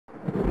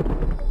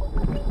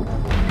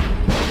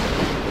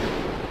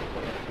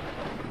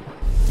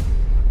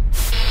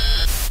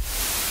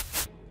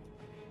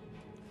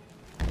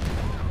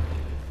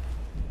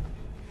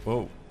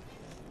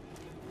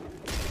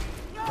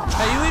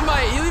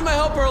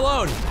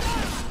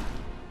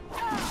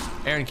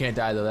Erin can't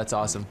die though, that's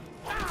awesome.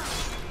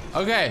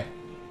 Okay.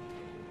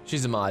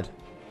 She's a mod.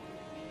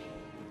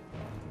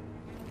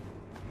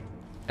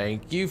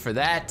 Thank you for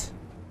that.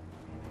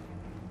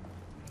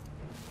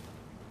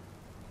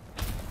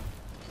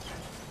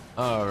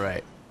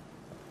 Alright.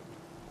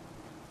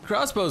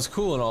 Crossbow's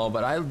cool and all,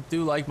 but I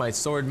do like my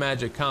sword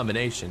magic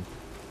combination.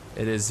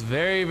 It is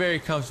very, very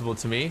comfortable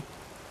to me,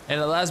 and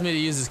it allows me to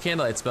use this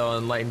candlelight spell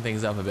and lighten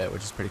things up a bit,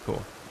 which is pretty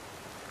cool.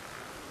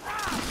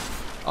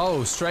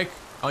 Oh, strike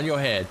on your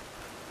head.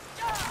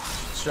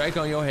 Strike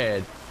on your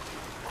head.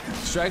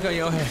 Strike on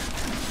your head.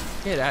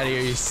 Get out of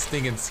here, you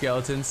stinking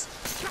skeletons.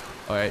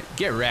 Alright,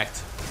 get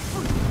wrecked.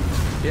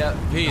 Yep,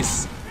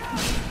 peace.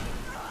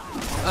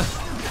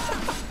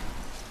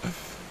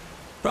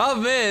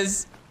 Problem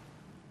is,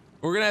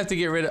 we're gonna have to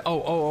get rid of,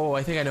 oh,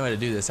 I think I know how to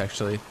do this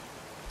actually.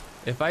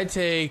 If I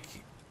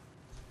take,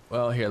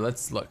 well here,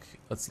 let's look.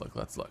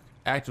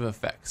 Active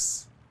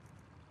effects.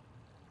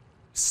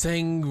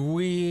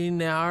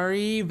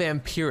 Sanguinary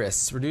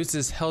Vampirus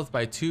reduces health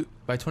by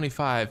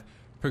 25,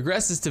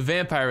 progresses to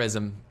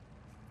vampirism.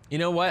 You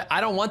know what?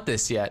 I don't want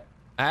this yet.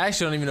 I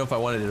actually don't even know if I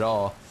want it at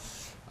all.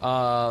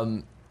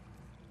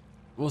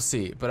 We'll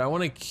see, but I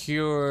want to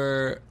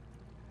cure.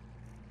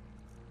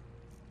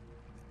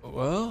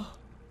 Well,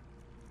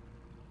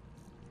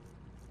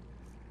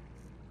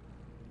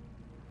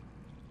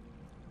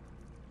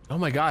 oh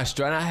my gosh,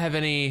 do I not have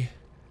any?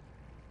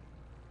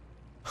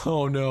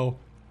 Oh no.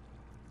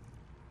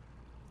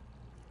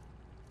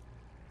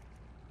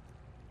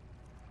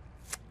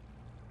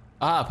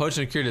 Ah,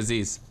 potion to cure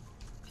disease.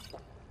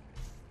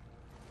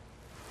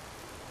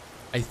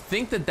 I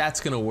think that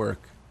that's gonna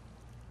work.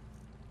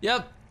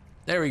 Yep,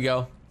 there we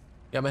go.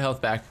 Got my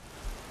health back.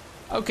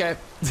 Okay.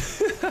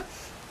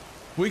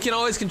 We can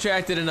always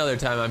contract it another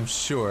time, I'm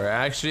sure.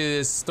 Actually,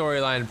 this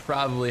storyline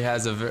probably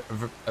has a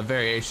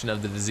variation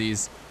of the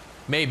disease,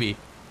 maybe,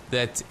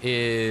 that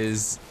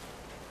is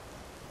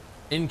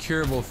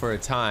incurable for a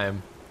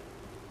time.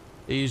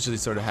 They usually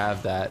sort of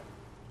have that.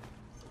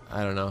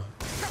 I don't know.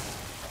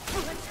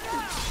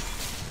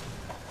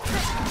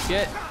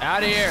 Get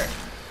out of here!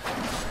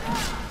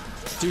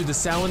 Dude, the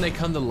sound when they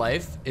come to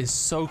life is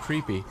so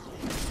creepy.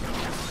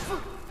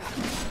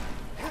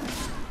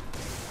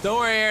 Don't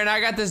worry, Erin,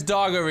 I got this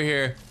dog over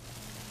here.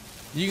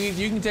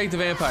 You can take the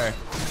vampire.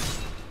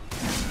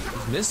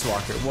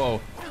 Mistwalker, whoa.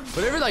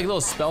 Whatever like little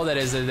spell that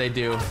is that they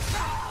do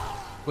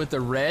with the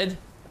red,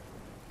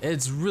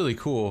 it's really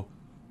cool.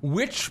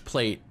 Witch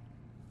plate,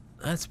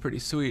 that's pretty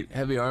sweet.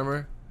 Heavy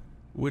armor,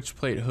 witch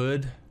plate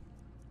hood.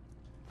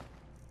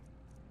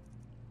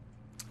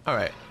 All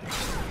right.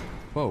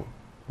 Whoa,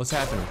 what's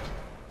happening?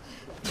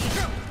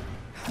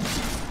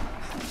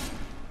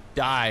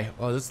 Die.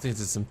 Oh, this thing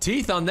has some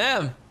teeth on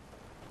them.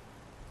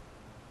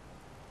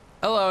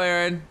 Hello,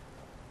 Erin.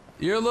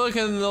 You're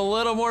looking a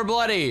little more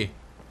bloody.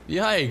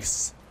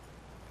 Yikes.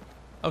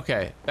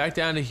 Okay, back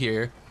down to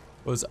here.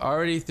 Was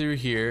already through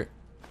here.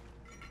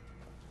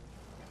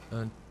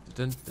 Dun,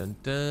 dun, dun,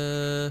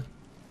 dun.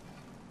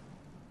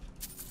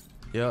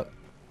 Yep.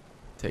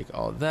 Take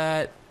all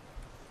that.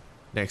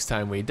 Next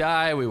time we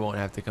die, we won't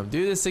have to come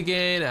do this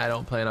again. I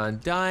don't plan on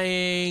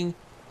dying,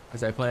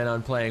 because I plan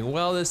on playing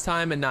well this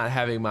time and not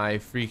having my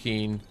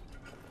freaking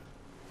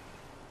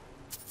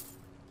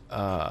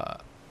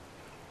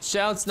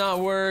shouts not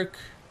work.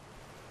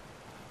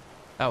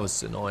 That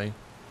was annoying.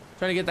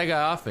 Trying to get that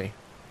guy off me.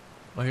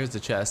 Oh, here's the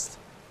chest.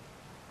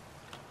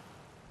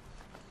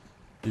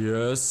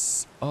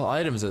 Yes. All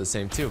items are the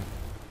same too.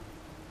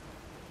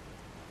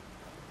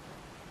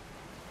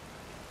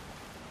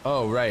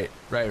 Oh, right.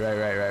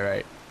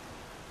 Good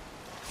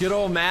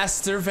old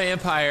master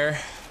vampire.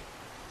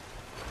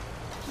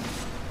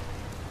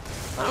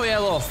 Oh, we had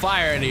a little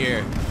fire in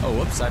here. Oh,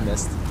 whoops, I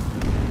missed.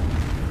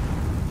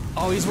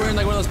 Oh, he's wearing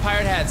like one of those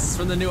pirate hats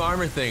from the new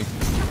armor thing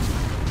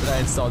that I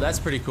installed. That's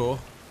pretty cool.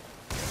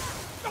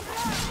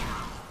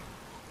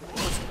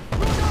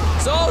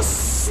 So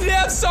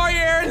snap! Sorry,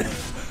 Erin.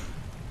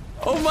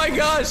 Oh my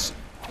gosh.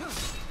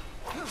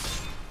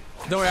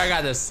 Don't worry, I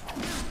got this.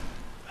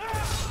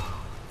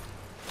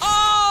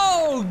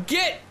 Oh,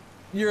 get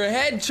your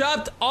head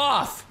chopped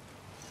off.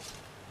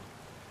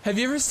 Have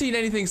you ever seen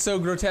anything so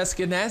grotesque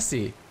and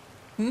nasty?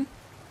 Hmm?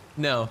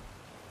 No.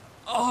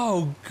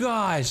 Oh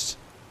gosh.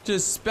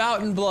 Just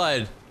spouting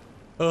blood.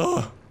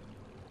 Ugh.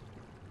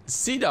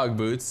 Sea dog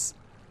boots.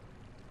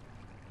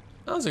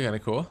 Those are kind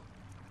of cool.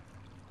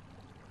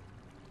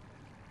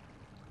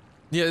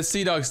 Yeah, the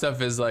sea dog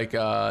stuff is like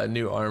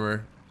new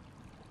armor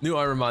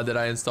mod that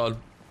I installed.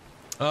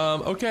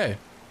 Okay.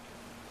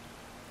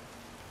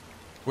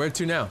 Where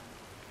to now?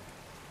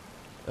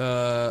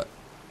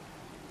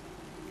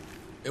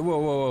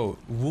 Whoa.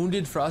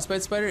 Wounded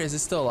frostbite spider? Is it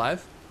still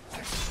alive?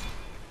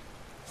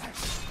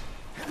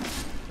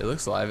 It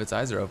looks alive, its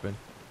eyes are open.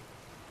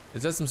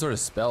 It has some sort of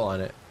spell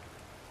on it.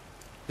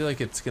 I feel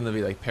like it's gonna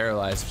be like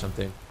paralyzed or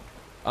something.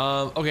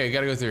 Okay,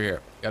 gotta go through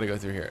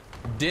here.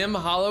 Dim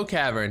hollow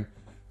cavern.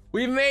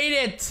 We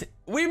made it!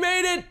 We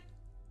made it!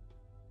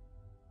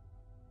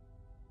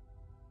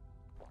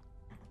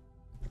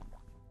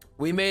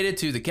 We made it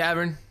to the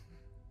cavern.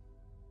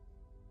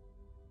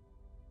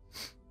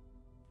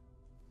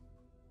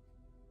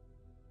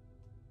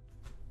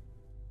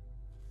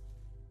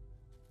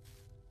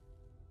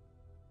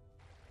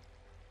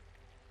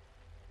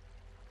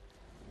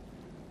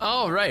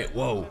 All right,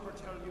 whoa. I'll never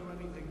tell you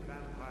anything,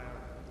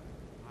 vampire.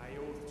 My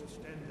oath to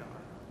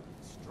Stendarr,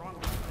 stronger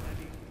than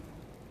any.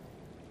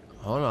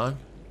 Hold on.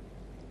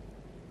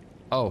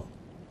 Oh,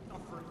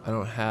 I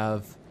don't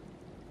have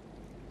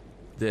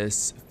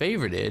this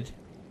favorited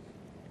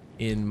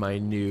in my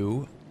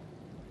new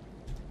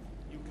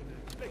You can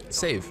inflict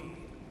save. on me.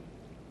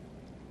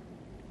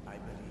 I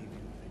believe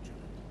you,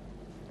 Vigilant,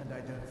 and I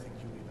don't think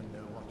you even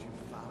know what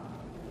you've found.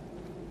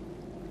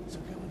 So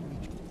go and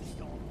meet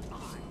your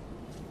eye.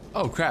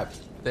 Oh crap,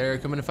 they're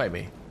coming to fight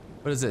me.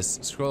 What is this?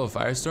 Scroll of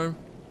Firestorm?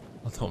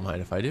 Well, don't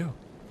mind if I do.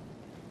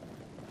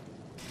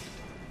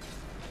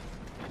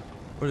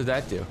 What did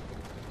that do?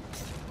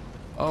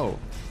 Oh.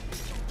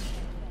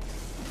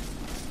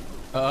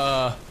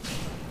 Oh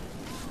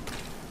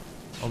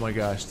my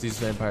gosh, these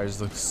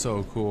vampires look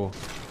so cool.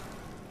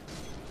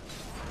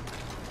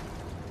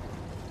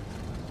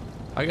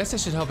 I guess I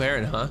should help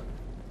Erin, huh?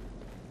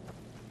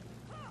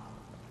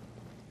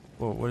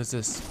 Whoa, what is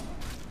this?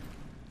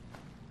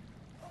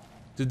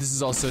 Dude, this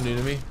is also new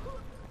to me.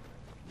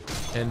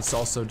 And it's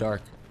also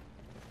dark.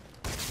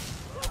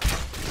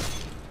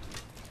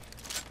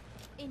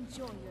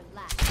 Enjoy your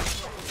last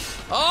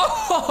breath.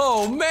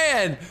 Oh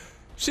man!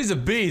 She's a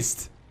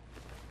beast.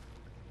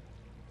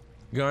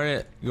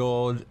 Garnet,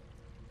 gold.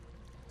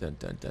 Dun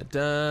dun dun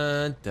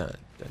dun dun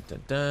dun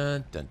dun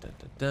dun dun dun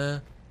dun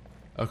dun.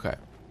 Okay.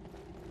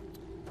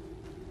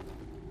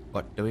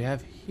 What do we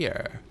have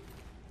here?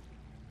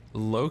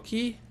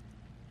 Loki?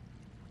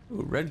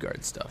 Ooh,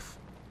 Redguard stuff.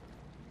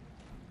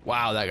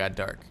 Wow, that got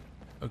dark.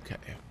 Okay.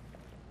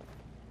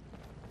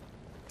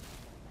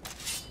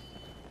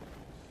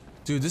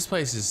 Dude, this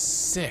place is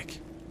sick.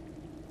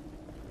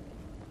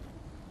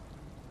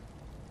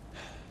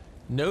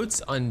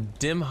 Notes on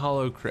dim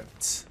hollow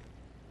crypts.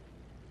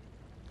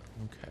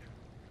 Okay.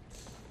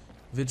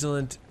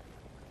 Vigilant,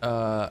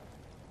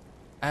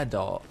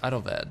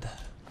 Adolved.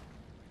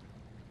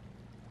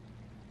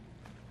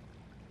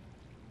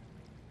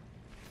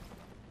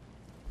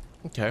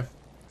 Okay,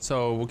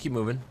 so we'll keep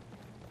moving.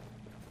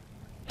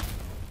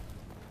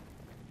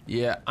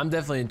 Yeah, I'm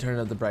definitely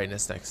turning up the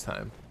brightness next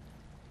time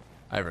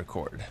I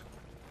record.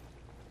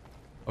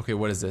 Okay,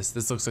 what is this?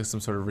 This looks like some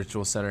sort of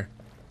ritual center.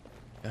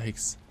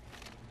 Yikes.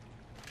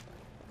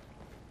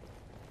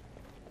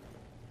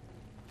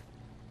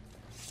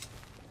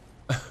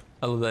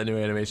 I love that new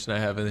animation I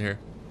have in here.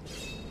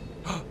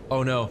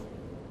 Oh no.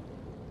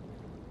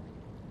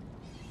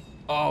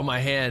 Oh, my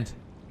hand.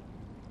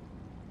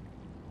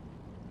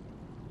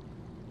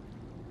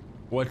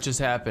 What just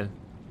happened?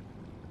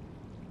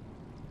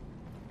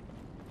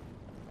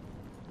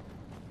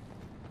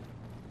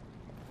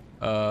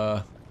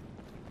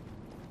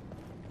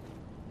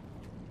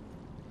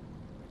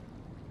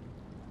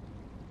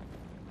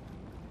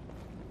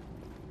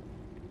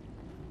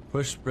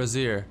 Push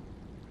brazier.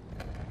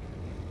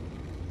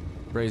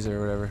 Brazier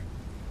or whatever.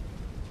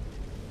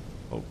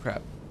 Oh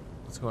crap.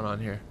 What's going on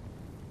here?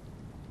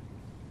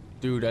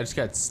 Dude, I just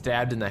got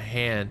stabbed in the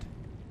hand.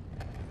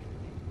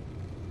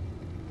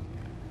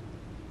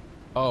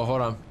 Oh,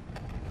 hold on.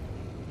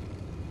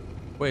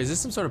 Wait, is this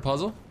some sort of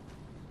puzzle?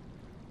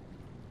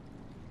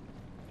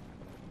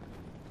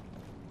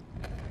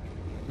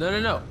 No, no,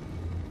 no.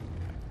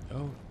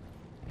 Oh,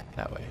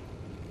 that way.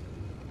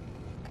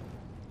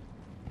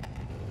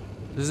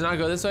 Does it not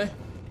go this way?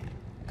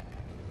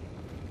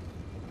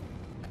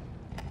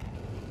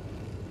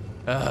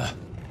 What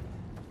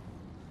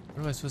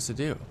am I supposed to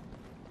do?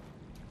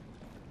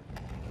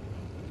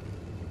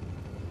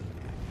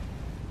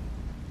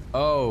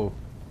 Oh,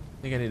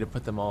 I think I need to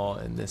put them all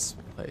in this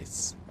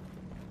place.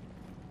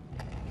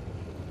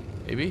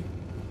 Maybe?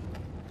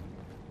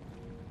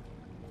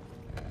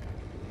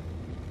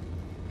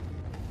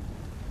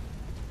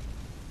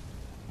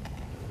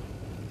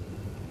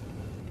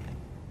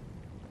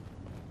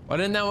 Why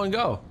didn't that one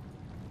go?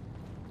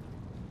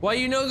 Why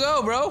you no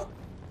go, bro?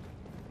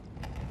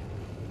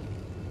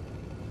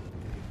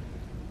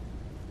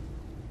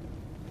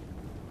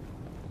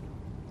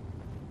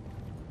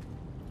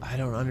 I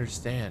don't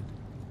understand.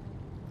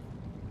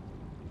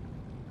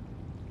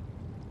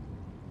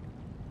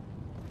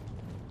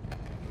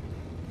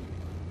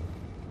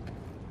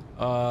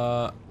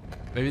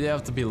 Maybe they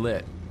have to be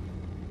lit.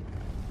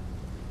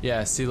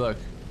 Yeah, see, look.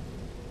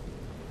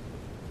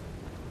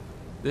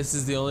 This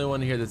is the only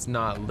one here that's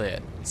not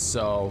lit,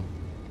 so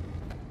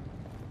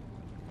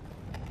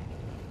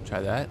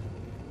try that.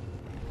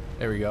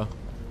 There we go.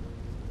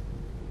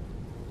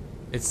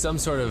 It's some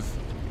sort of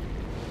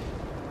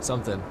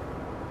something.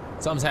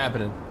 Something's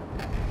happening.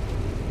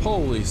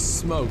 Holy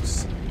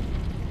smokes.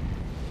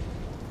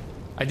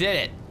 I did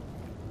it.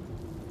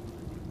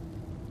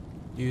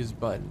 Use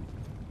button.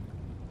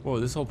 Whoa,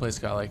 this whole place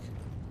got like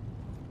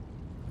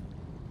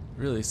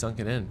really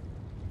sunken in.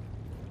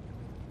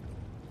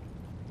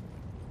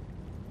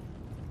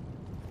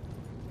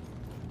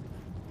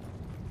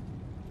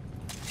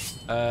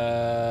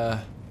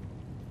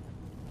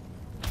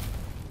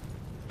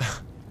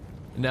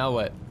 Now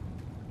what?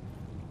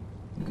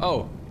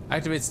 Oh,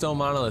 activate stone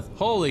monolith.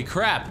 Holy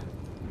crap!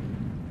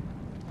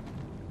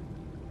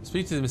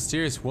 Speak to the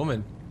mysterious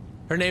woman.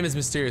 Her name is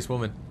Mysterious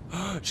Woman.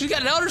 She's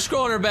got an Elder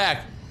Scroll on her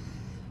back.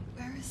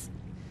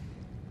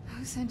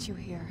 Who sent you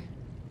here?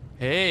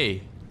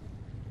 Hey,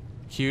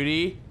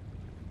 cutie.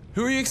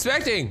 Who are you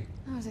expecting?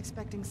 I was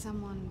expecting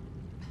someone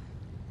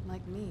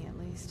like me, at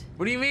least.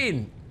 What do you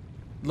mean?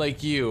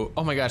 Like you?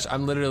 Oh my gosh, I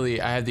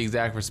have the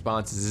exact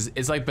responses.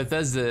 It's like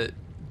Bethesda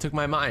took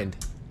my mind.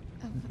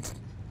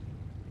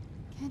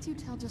 Can't you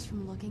tell just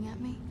from looking at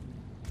me?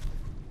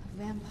 A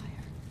vampire.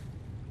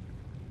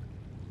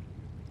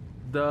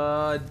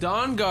 The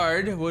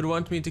Dawnguard would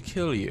want me to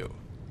kill you.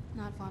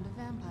 Not fond of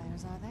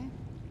vampires, are they?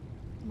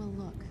 Well,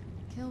 look.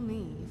 Kill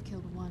me, you've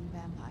killed one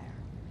vampire.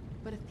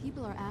 But if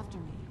people are after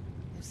me,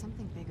 there's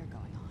something bigger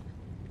going on.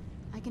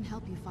 I can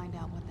help you find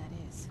out what that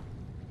is.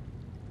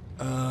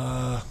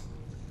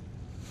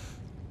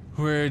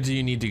 Where do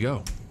you need to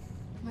go?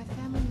 My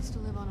family used to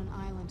live on an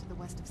island to the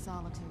west of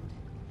Solitude.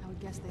 I would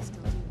guess they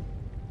still do.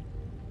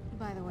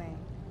 By the way,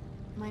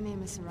 my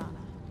name is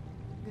Serana.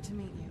 Good to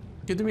meet you.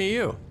 Good to meet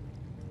you.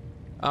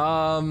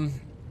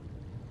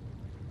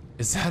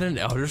 Is that an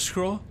Elder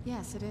Scroll?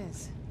 Yes, it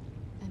is.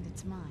 And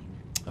it's mine.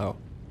 Oh.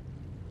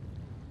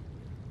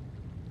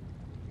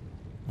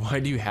 Why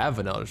do you have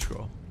an Elder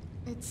Scroll?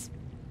 It's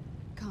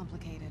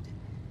complicated.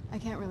 I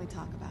can't really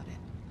talk about it.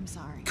 I'm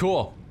sorry.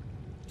 Cool.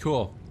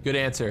 Cool. Good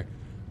answer.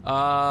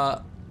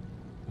 Why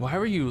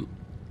were you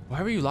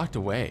locked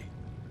away?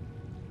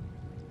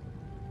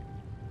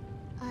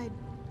 I'd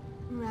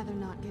rather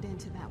not get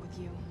into that with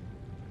you.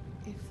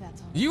 If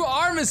that's all right. You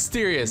are I'm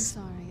mysterious.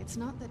 sorry. It's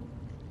not that.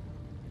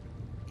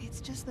 It's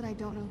just that I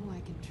don't know who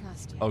I can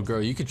trust yet. Oh,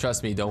 girl, you can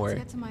trust me. Don't Let's worry.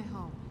 get to my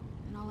home,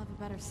 and I'll have a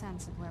better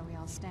sense of where we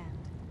all stand.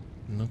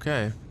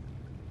 Okay.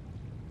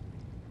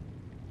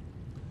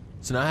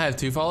 So now I have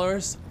 2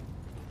 followers?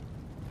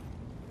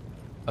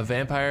 A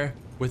vampire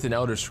with an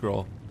Elder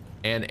Scroll.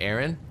 And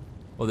Erin?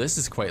 Well, this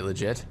is quite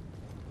legit.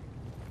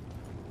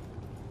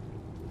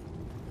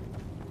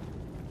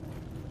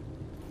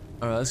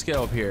 Alright, let's get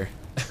up here.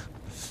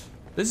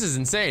 This is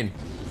insane.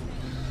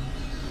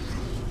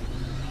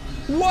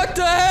 What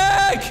the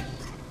heck?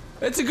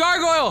 It's a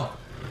gargoyle!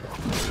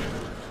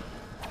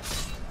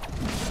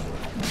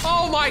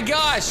 Oh my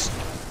gosh!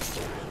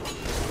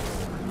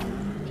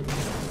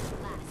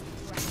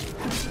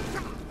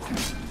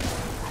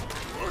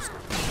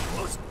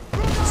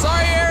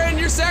 Sorry, Erin,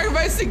 you're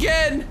sacrificed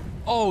again!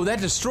 Oh,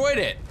 that destroyed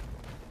it.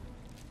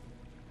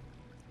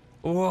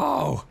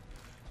 Whoa.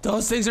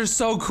 Those things are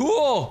so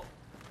cool!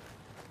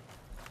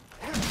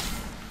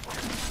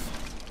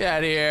 Get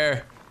out of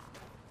here.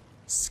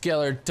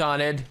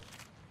 Skeletoned.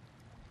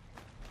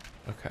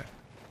 Okay.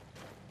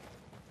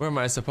 Where am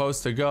I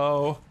supposed to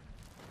go?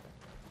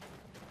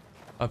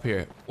 Up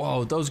here.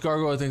 Whoa, those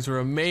gargoyle things were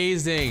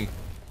amazing.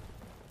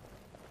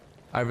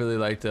 I really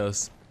like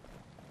those.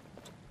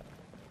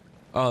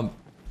 Alright,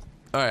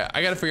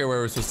 I gotta figure out where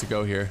we're supposed to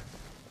go here.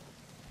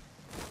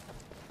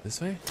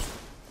 This way?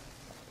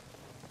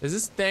 Is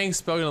this dang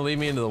spell gonna lead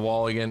me into the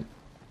wall again?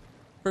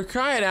 For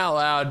crying out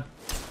loud.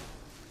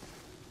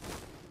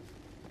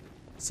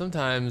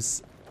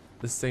 Sometimes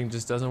this thing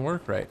just doesn't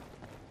work right.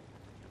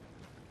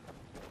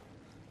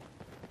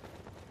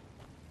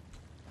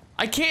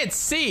 I can't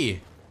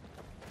see!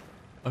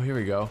 Oh, here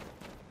we go.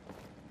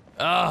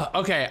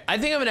 Okay, I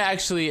think I'm gonna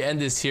actually end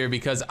this here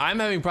because I'm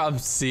having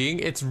problems seeing.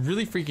 It's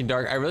really freaking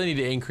dark. I really need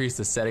to increase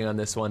the setting on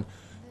this one.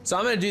 So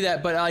I'm gonna do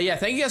that, but yeah,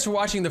 thank you guys for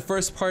watching the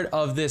first part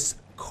of this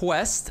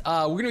quest.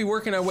 We're gonna be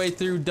working our way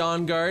through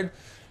Dawnguard,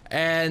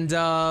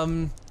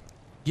 and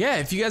yeah,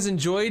 if you guys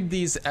enjoyed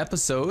these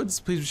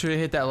episodes, please be sure to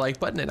hit that like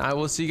button, and I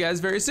will see you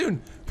guys very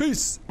soon.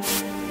 Peace!